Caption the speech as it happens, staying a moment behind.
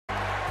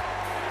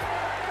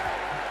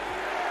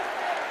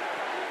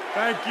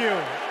Thank you.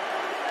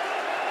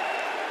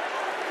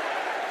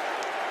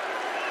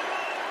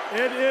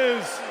 It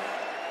is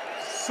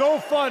so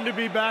fun to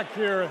be back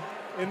here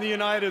in the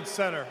United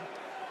Center.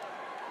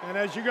 And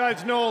as you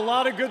guys know, a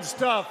lot of good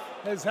stuff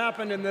has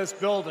happened in this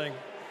building,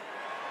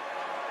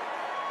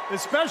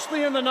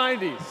 especially in the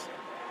 90s.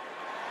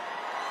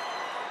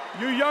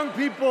 You young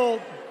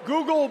people,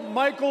 Google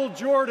Michael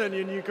Jordan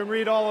and you can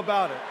read all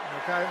about it,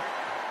 okay?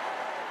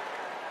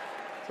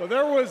 So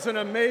there was an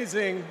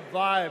amazing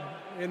vibe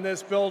in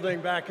this building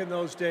back in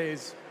those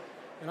days,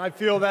 and I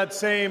feel that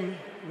same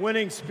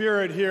winning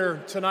spirit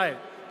here tonight.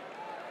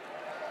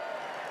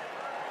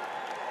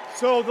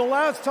 So the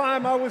last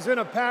time I was in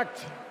a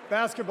packed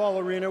basketball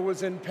arena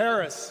was in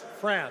Paris,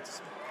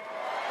 France.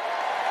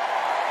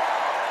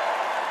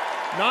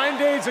 9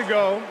 days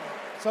ago,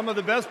 some of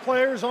the best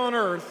players on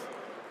earth,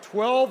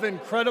 12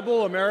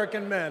 incredible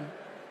American men,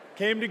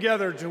 came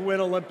together to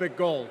win Olympic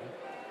gold.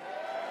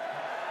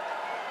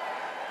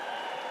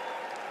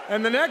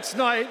 And the next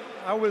night,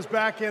 I was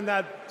back in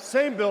that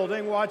same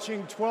building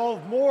watching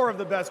 12 more of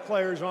the best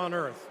players on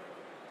earth,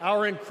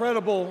 our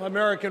incredible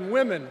American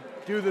women,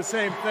 do the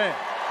same thing.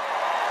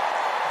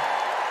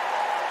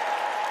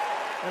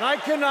 And I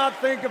cannot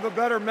think of a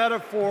better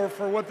metaphor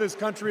for what this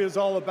country is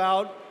all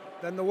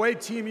about than the way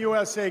Team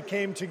USA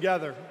came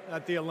together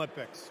at the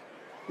Olympics.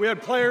 We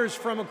had players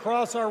from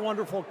across our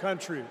wonderful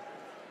country,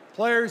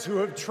 players who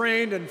have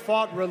trained and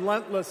fought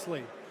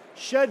relentlessly,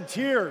 shed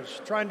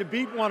tears trying to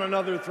beat one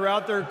another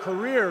throughout their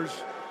careers,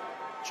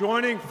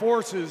 joining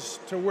forces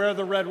to wear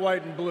the red,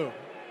 white, and blue.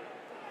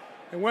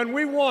 And when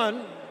we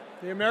won,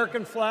 the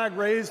American flag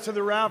raised to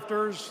the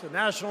rafters, the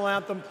national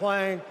anthem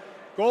playing,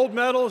 gold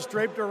medals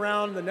draped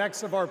around the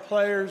necks of our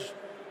players,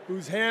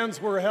 whose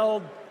hands were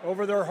held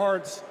over their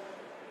hearts.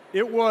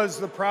 It was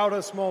the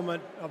proudest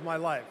moment of my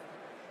life.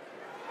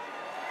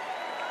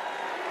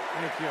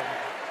 Thank you.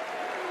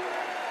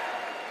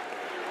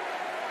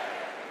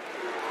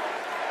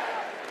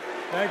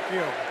 Thank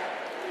you.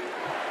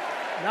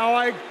 Now,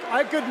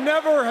 I could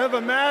never have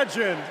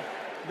imagined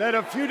that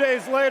a few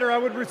days later I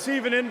would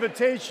receive an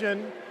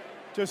invitation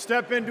to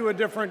step into a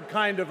different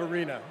kind of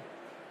arena.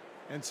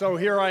 And so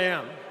here I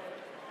am.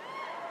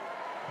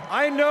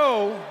 I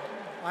know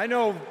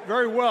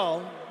very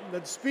well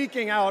that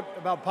speaking out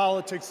about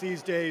politics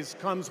these days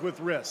comes with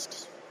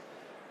risks.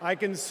 I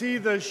can see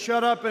the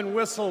shut up and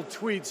whistle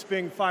tweets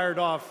being fired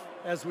off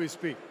as we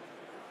speak.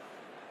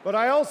 But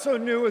I also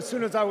knew as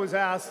soon as I was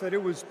asked that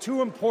it was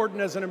too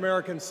important as an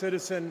American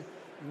citizen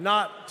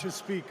not to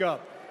speak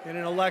up in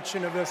an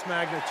election of this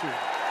magnitude.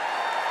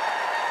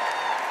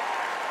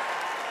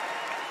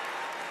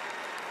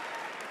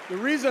 The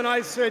reason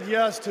I said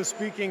yes to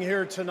speaking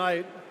here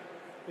tonight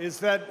is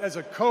that as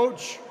a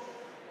coach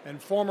and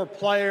former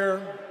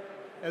player,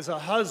 as a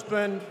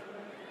husband,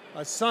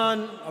 a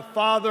son, a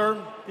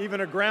father, even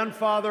a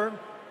grandfather,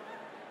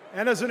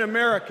 and as an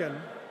American,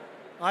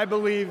 I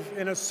believe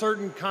in a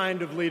certain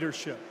kind of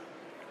leadership.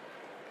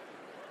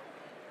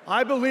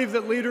 I believe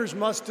that leaders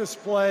must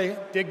display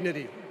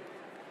dignity.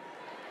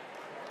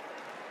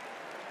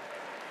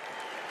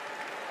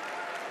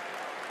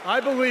 I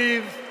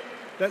believe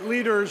that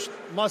leaders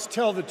must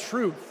tell the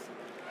truth.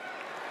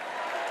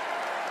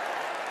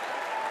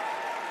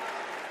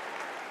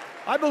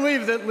 I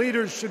believe that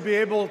leaders should be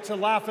able to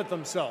laugh at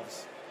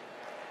themselves.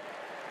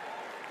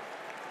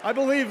 I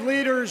believe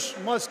leaders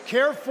must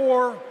care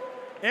for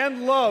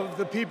and love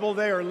the people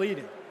they are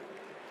leading.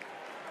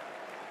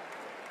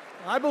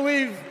 I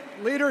believe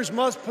leaders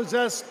must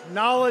possess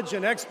knowledge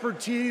and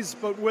expertise,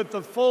 but with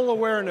the full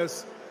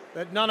awareness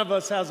that none of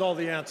us has all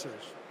the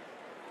answers.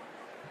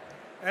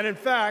 And in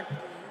fact,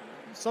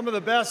 some of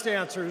the best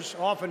answers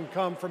often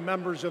come from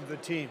members of the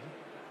team.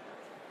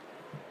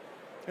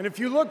 And if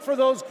you look for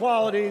those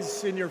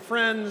qualities in your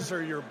friends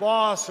or your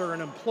boss or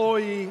an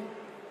employee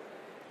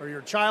or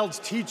your child's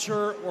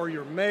teacher or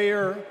your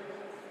mayor,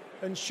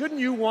 then shouldn't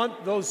you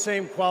want those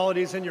same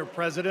qualities in your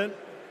president?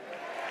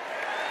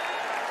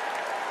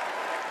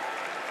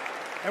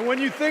 And when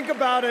you think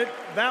about it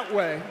that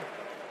way,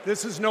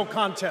 this is no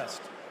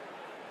contest.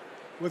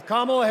 With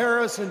Kamala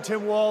Harris and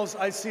Tim Walz,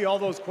 I see all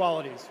those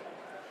qualities.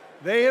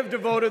 They have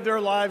devoted their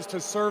lives to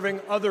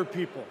serving other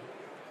people.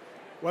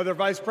 Whether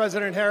Vice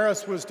President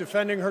Harris was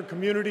defending her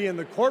community in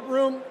the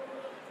courtroom,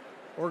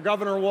 or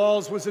Governor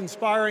Walz was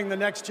inspiring the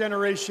next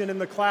generation in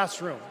the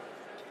classroom,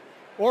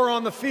 or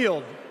on the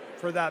field,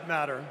 for that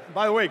matter.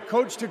 By the way,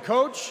 coach to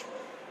coach,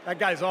 that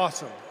guy's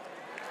awesome.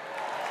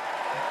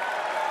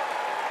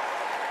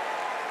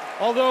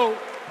 Although,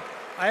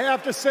 I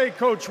have to say,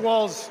 Coach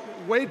Walz,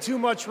 way too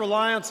much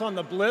reliance on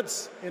the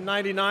blitz in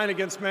 '99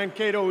 against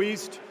Mankato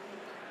East.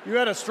 You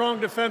had a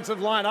strong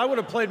defensive line. I would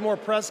have played more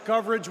press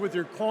coverage with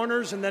your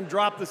corners and then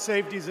dropped the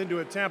safeties into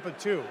a Tampa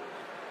 2.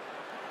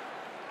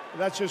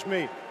 That's just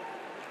me.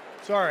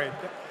 Sorry.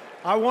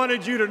 I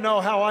wanted you to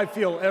know how I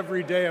feel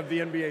every day of the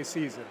NBA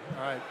season,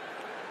 all right?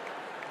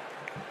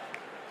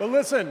 But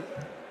listen,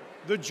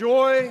 the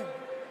joy,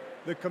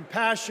 the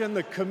compassion,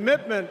 the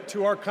commitment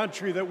to our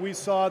country that we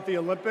saw at the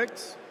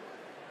Olympics,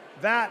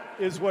 that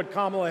is what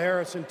Kamala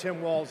Harris and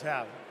Tim Walz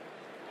have.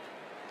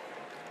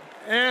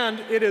 And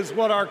it is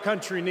what our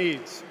country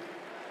needs.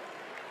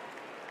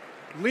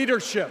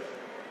 Leadership,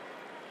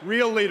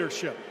 real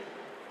leadership.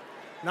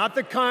 Not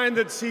the kind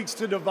that seeks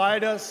to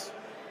divide us,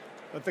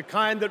 but the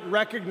kind that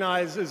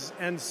recognizes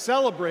and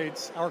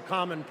celebrates our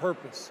common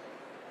purpose.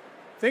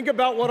 Think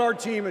about what our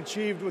team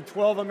achieved with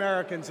 12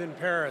 Americans in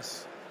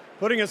Paris,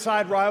 putting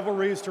aside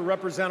rivalries to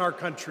represent our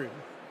country.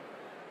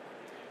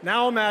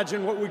 Now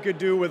imagine what we could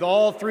do with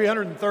all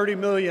 330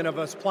 million of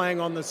us playing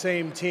on the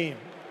same team.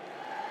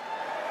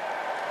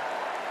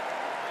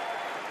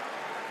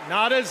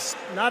 Not as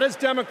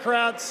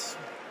Democrats,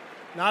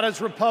 not as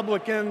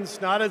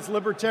Republicans, not as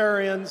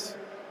libertarians,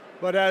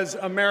 but as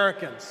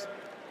Americans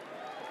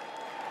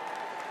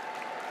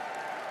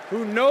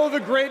who know the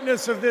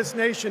greatness of this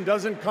nation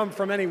doesn't come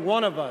from any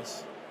one of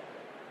us,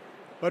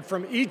 but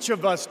from each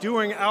of us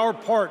doing our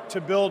part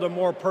to build a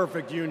more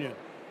perfect union.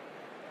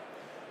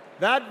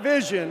 That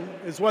vision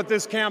is what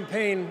this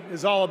campaign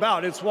is all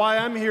about. It's why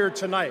I'm here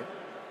tonight.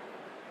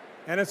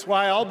 And it's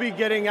why I'll be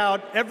getting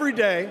out every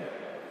day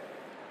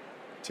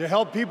to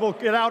help people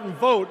get out and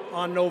vote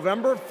on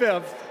November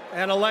 5th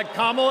and elect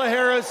Kamala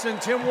Harris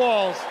and Tim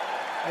Walz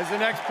as the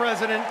next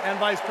president and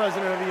vice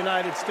president of the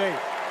United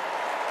States.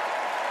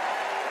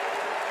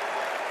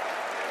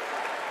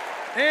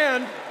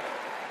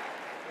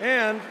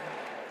 And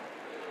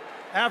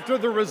after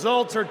the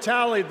results are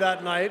tallied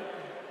that night,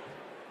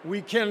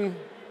 we can,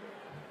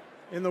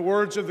 in the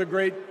words of the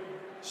great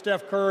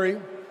Steph Curry,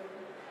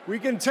 we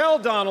can tell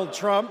Donald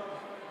Trump,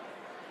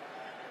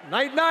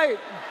 night, night.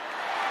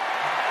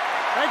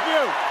 Thank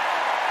you.